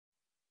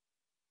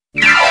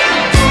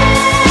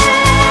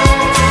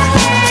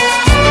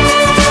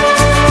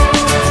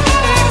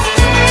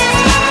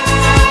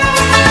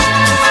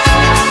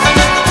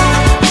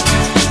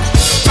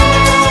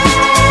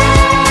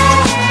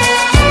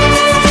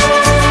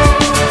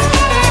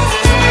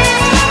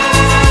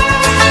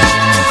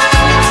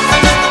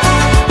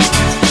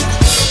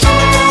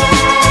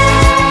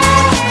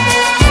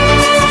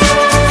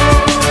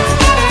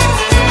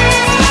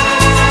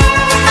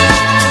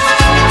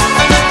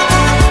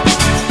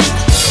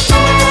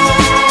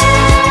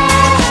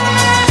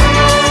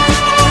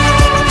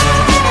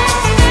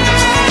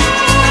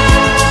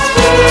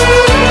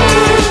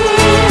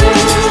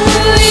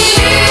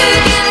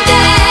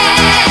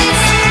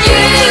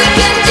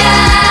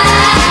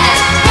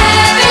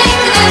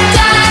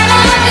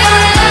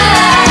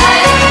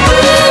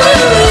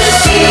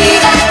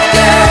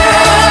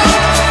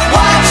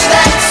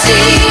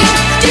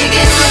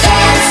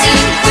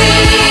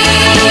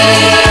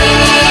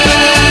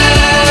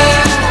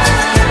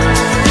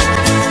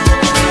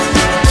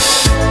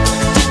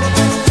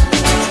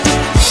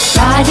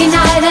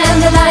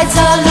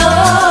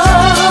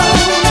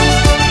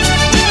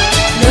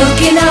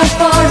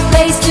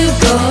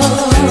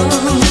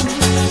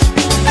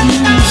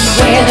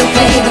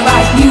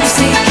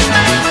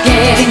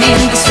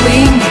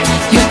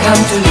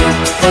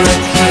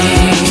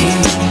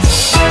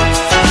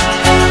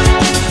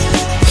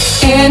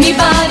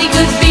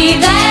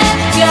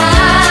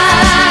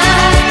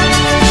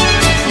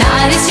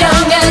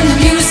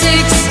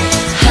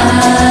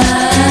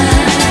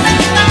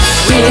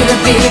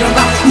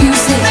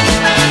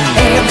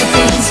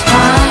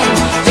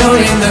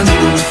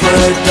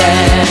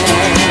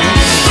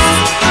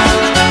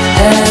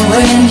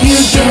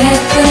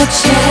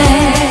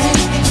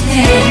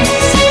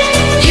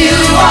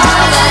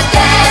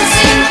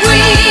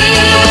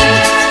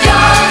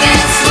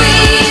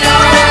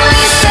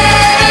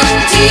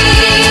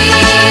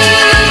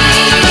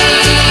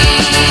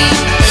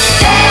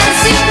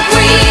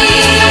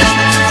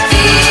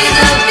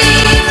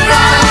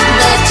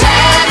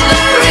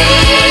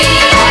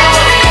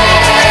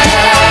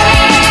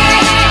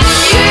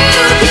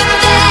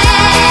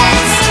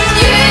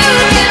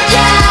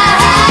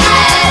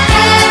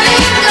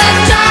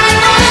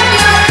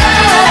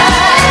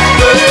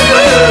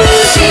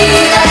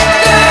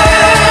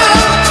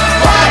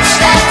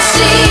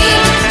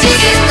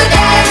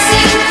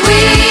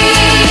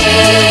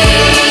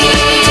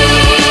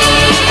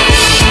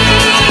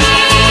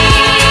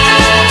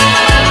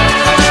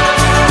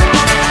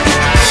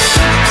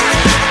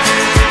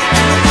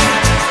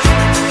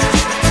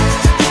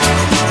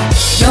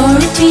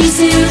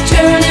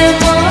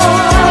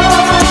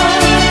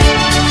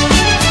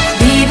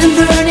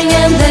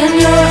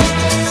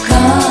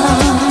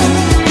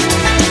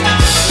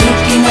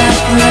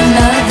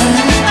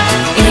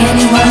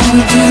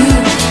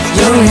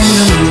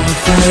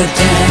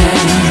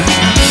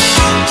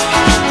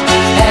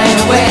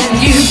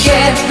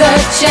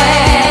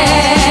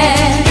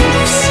chance.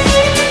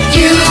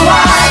 You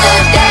are the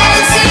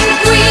dancing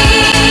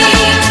queen,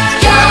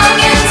 young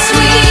and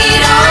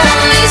sweet,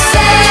 only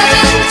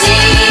 17.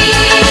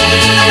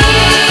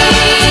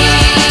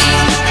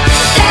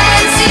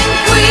 Dancing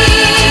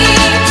queen,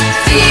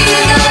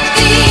 feel the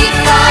beat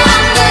from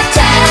the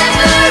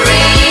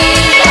tambourine.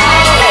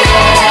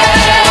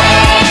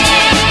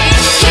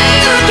 You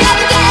can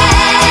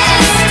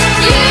dance,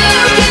 you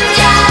can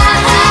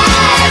jive,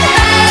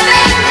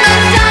 having the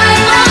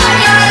time of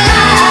your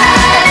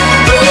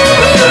life.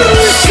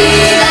 Ooh,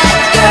 see that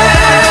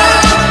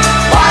girl,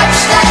 watch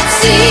that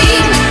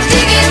scene,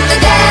 digging the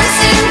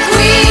dancing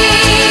queen.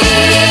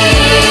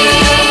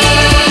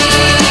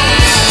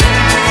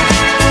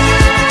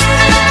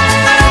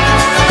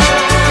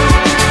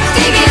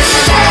 Digging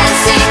the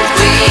dancing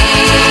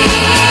queen.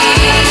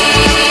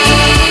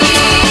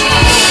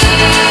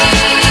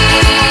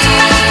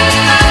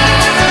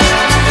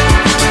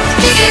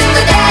 Digging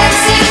the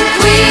dancing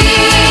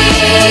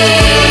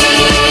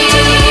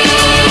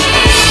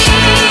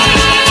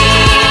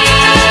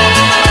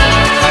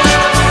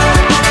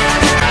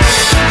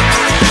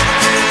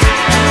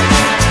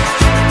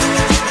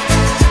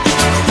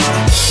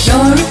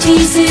You're a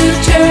teaser, you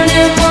turn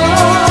him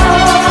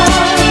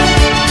on,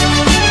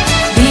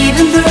 leave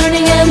him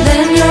burning and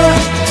then you're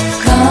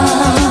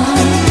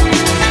gone.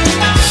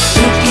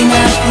 Looking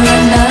out for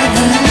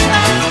another,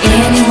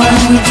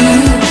 anyone will do.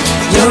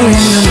 You're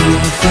in the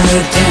mood for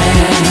a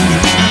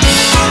dance.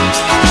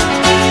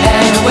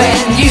 And when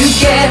you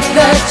get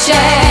the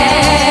chance,